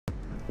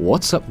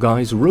What's up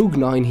guys,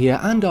 Rogue9 here,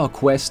 and our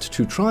quest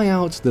to try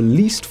out the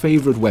least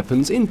favorite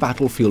weapons in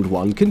Battlefield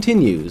 1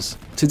 continues.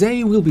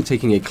 Today we'll be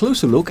taking a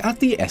closer look at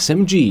the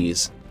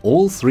SMGs,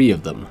 all three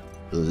of them.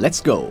 Let's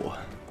go!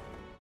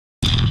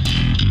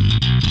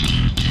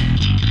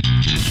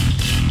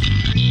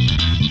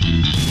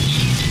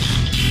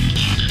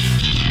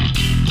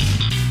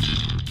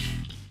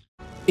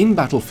 In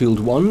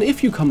Battlefield 1,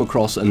 if you come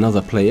across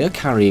another player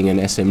carrying an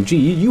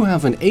SMG, you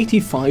have an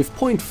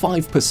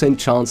 85.5%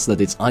 chance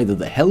that it's either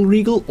the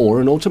Hellriegel or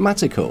an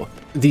Automatico.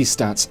 These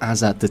stats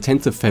as at the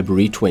 10th of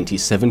February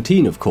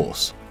 2017, of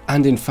course.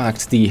 And in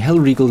fact, the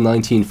Hellriegel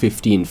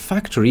 1915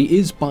 Factory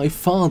is by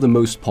far the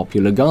most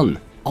popular gun.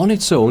 On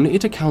its own,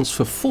 it accounts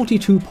for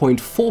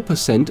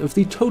 42.4% of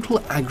the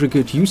total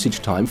aggregate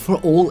usage time for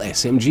all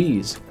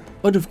SMGs.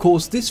 But of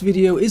course, this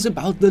video is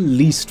about the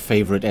least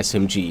favorite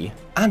SMG.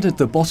 And at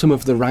the bottom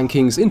of the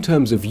rankings in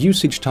terms of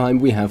usage time,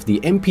 we have the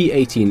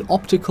MP18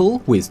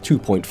 Optical with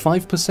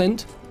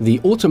 2.5%, the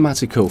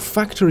Automatico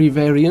Factory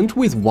variant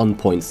with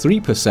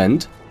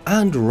 1.3%,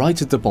 and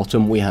right at the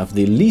bottom we have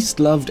the least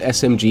loved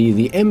SMG,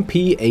 the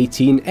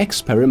MP18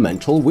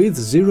 Experimental with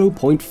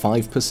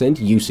 0.5%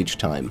 usage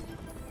time.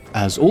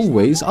 As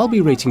always, I'll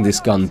be rating this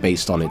gun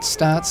based on its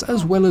stats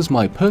as well as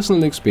my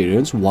personal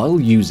experience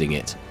while using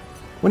it.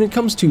 When it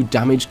comes to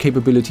damage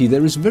capability,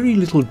 there is very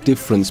little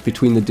difference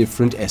between the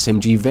different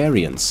SMG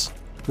variants.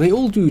 They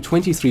all do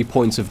 23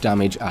 points of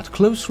damage at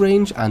close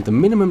range, and the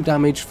minimum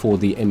damage for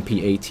the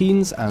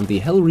MP18s and the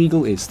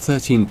Hellriegel is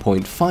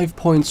 13.5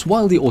 points,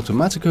 while the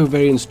Automatico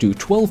variants do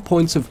 12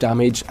 points of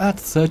damage at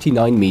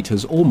 39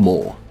 meters or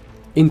more.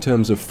 In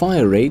terms of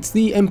fire rate,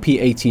 the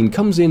MP18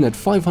 comes in at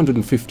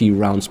 550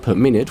 rounds per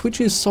minute, which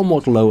is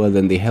somewhat lower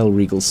than the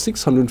Hellriegel's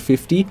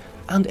 650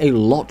 and a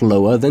lot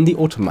lower than the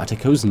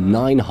Automatico's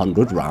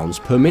 900 rounds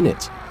per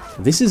minute.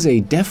 This is a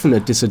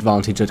definite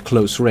disadvantage at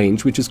close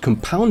range, which is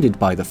compounded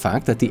by the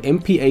fact that the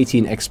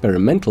MP18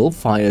 Experimental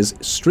fires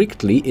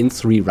strictly in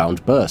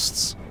 3-round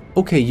bursts.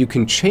 Okay, you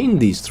can chain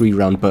these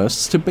 3-round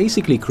bursts to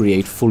basically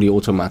create fully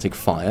automatic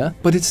fire,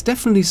 but it's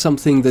definitely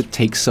something that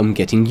takes some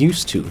getting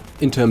used to.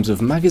 In terms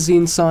of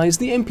magazine size,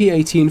 the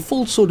MP18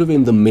 falls sort of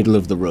in the middle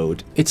of the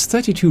road. Its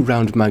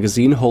 32-round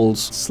magazine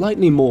holds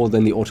slightly more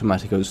than the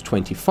Automatico's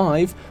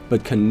 25,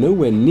 but can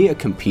nowhere near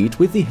compete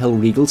with the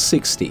Hellriegel's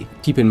 60.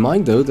 Keep in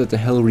mind though that the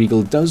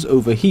Hellriegel does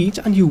overheat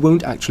and you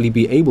won't actually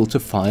be able to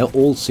fire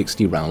all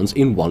 60 rounds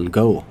in one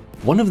go.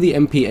 One of the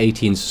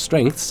MP18's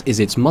strengths is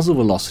its muzzle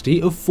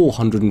velocity of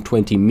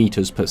 420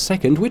 meters per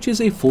second, which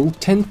is a full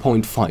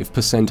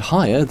 10.5%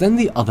 higher than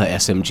the other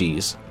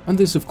SMGs. And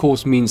this of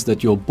course means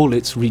that your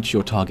bullets reach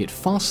your target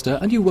faster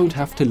and you won't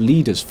have to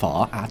lead as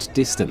far at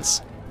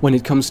distance. When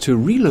it comes to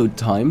reload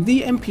time,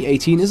 the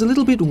MP18 is a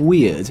little bit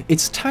weird.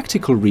 Its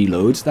tactical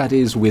reload, that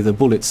is with a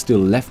bullet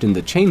still left in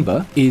the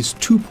chamber, is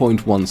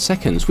 2.1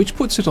 seconds, which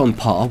puts it on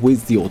par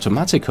with the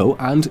Automatico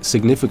and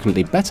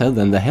significantly better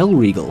than the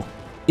Hellriegel.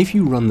 If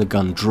you run the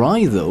gun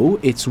dry though,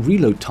 its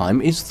reload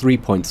time is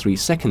 3.3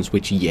 seconds,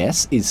 which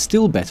yes, is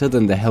still better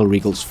than the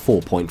Hellriegel's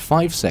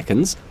 4.5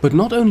 seconds, but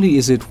not only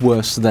is it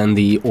worse than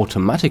the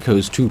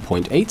Automatico's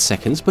 2.8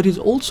 seconds, but is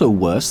also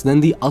worse than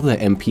the other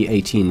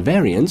MP18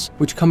 variants,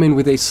 which come in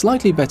with a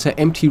slightly better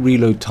empty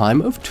reload time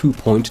of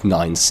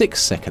 2.96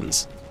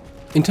 seconds.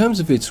 In terms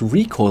of its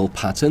recoil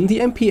pattern, the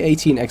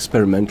MP18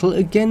 Experimental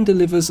again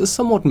delivers a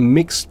somewhat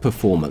mixed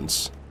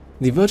performance.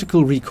 The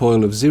vertical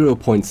recoil of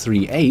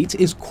 0.38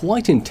 is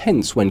quite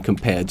intense when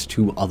compared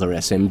to other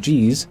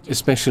SMGs,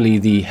 especially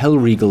the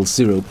Hellriegel's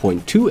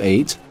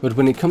 0.28, but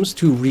when it comes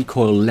to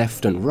recoil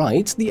left and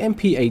right, the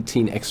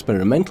MP18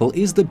 Experimental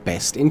is the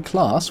best in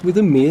class with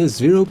a mere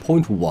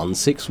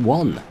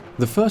 0.161.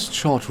 The first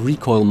shot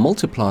recoil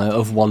multiplier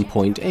of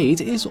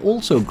 1.8 is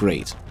also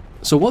great.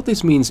 So what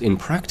this means in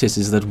practice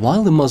is that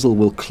while the muzzle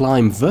will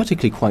climb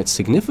vertically quite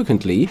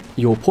significantly,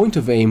 your point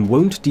of aim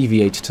won't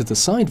deviate to the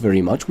side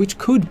very much, which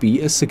could be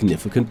a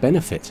significant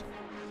benefit.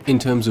 In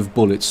terms of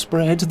bullet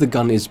spread, the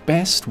gun is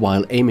best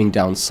while aiming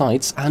down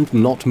sights and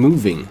not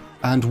moving.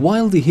 And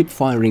while the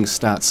hip-firing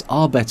stats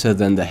are better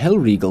than the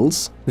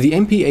Hellriegel's, the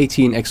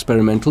MP18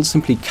 Experimental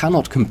simply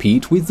cannot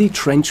compete with the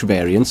trench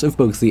variants of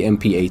both the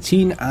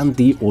MP18 and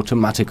the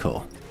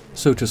Automatico.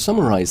 So to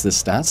summarize the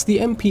stats, the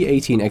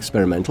MP18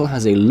 Experimental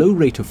has a low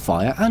rate of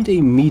fire and a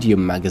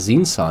medium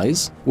magazine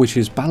size, which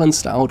is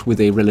balanced out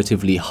with a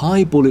relatively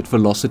high bullet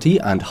velocity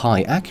and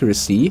high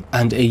accuracy,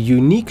 and a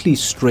uniquely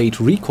straight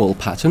recoil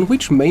pattern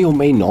which may or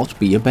may not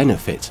be a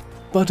benefit.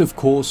 But of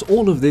course,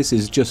 all of this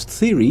is just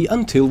theory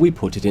until we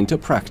put it into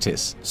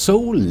practice. So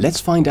let's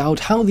find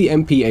out how the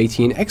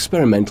MP18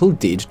 Experimental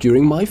did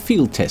during my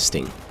field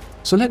testing.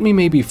 So let me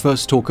maybe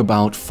first talk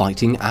about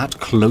fighting at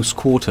close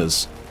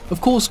quarters. Of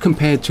course,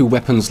 compared to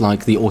weapons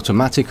like the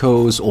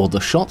Automaticos or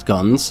the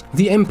shotguns,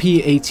 the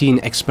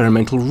MP18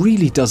 Experimental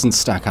really doesn't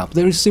stack up.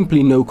 There is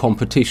simply no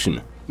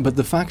competition. But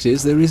the fact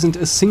is, there isn't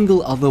a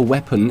single other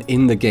weapon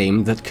in the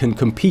game that can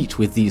compete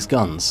with these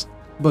guns.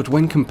 But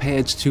when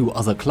compared to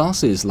other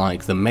classes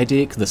like the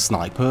medic, the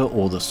sniper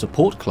or the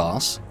support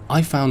class,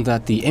 I found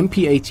that the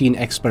MP18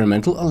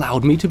 Experimental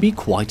allowed me to be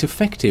quite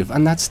effective,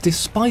 and that's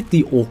despite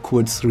the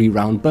awkward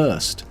 3-round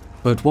burst.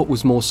 But what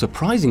was more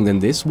surprising than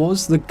this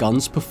was the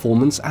gun's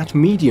performance at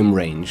medium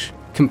range.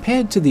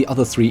 Compared to the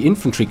other 3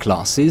 infantry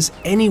classes,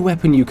 any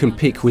weapon you can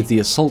pick with the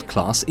assault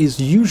class is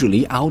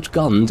usually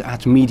outgunned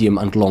at medium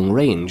and long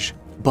range.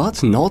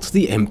 But not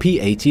the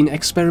MP18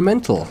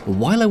 Experimental.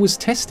 While I was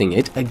testing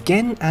it,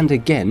 again and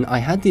again I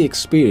had the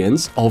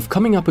experience of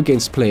coming up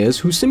against players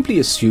who simply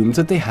assumed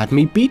that they had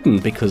me beaten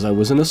because I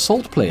was an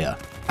assault player.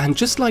 And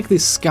just like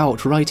this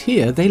scout right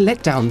here, they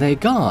let down their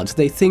guard.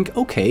 They think,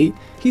 okay,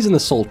 he's an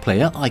assault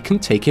player, I can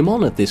take him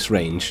on at this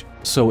range.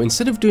 So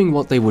instead of doing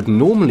what they would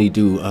normally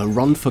do,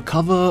 run for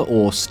cover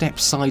or step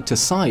side to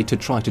side to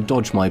try to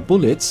dodge my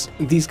bullets,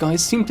 these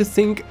guys seem to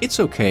think, it's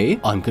okay,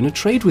 I'm gonna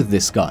trade with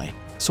this guy.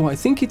 So I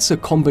think it's a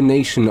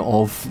combination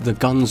of the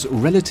gun's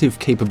relative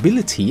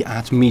capability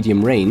at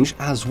medium range,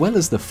 as well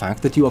as the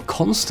fact that you are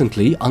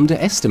constantly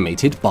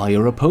underestimated by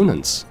your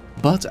opponents.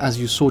 But as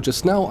you saw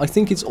just now, I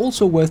think it's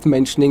also worth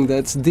mentioning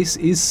that this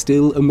is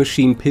still a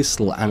machine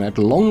pistol, and at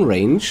long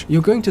range,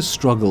 you're going to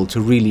struggle to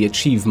really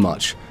achieve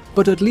much.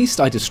 But at least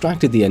I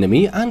distracted the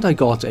enemy and I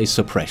got a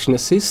suppression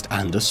assist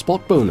and a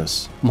spot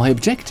bonus. My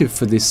objective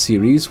for this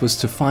series was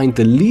to find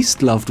the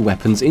least loved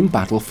weapons in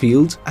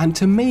Battlefield and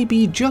to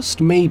maybe, just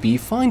maybe,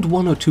 find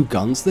 1 or 2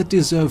 guns that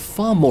deserve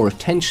far more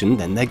attention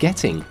than they're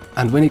getting.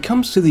 And when it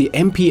comes to the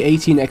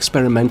MP18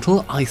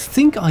 Experimental, I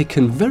think I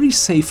can very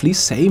safely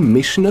say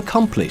mission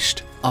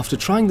accomplished. After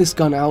trying this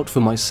gun out for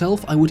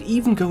myself, I would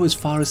even go as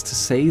far as to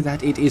say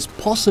that it is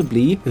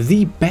possibly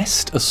the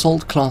best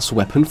assault class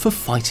weapon for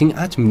fighting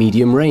at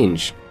medium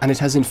range. And it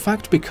has in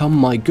fact become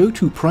my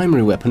go-to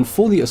primary weapon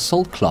for the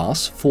assault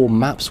class for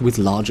maps with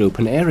large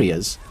open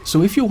areas.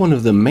 So if you're one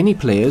of the many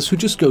players who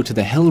just go to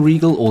the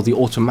Hellriegel or the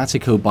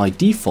Automatico by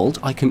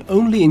default, I can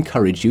only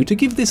encourage you to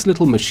give this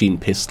little machine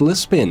pistol a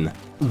spin.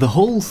 The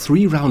whole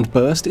 3-round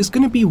burst is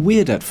going to be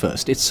weird at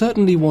first, it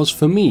certainly was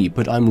for me,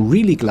 but I'm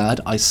really glad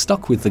I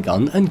stuck with the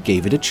gun and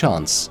gave it a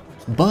chance.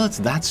 But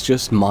that's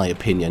just my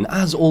opinion.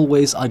 As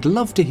always, I'd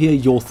love to hear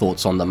your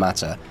thoughts on the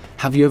matter.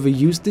 Have you ever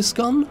used this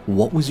gun?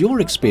 What was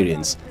your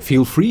experience?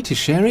 Feel free to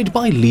share it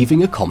by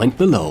leaving a comment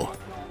below.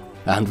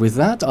 And with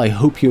that, I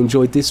hope you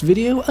enjoyed this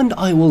video, and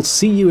I will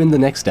see you in the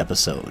next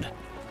episode.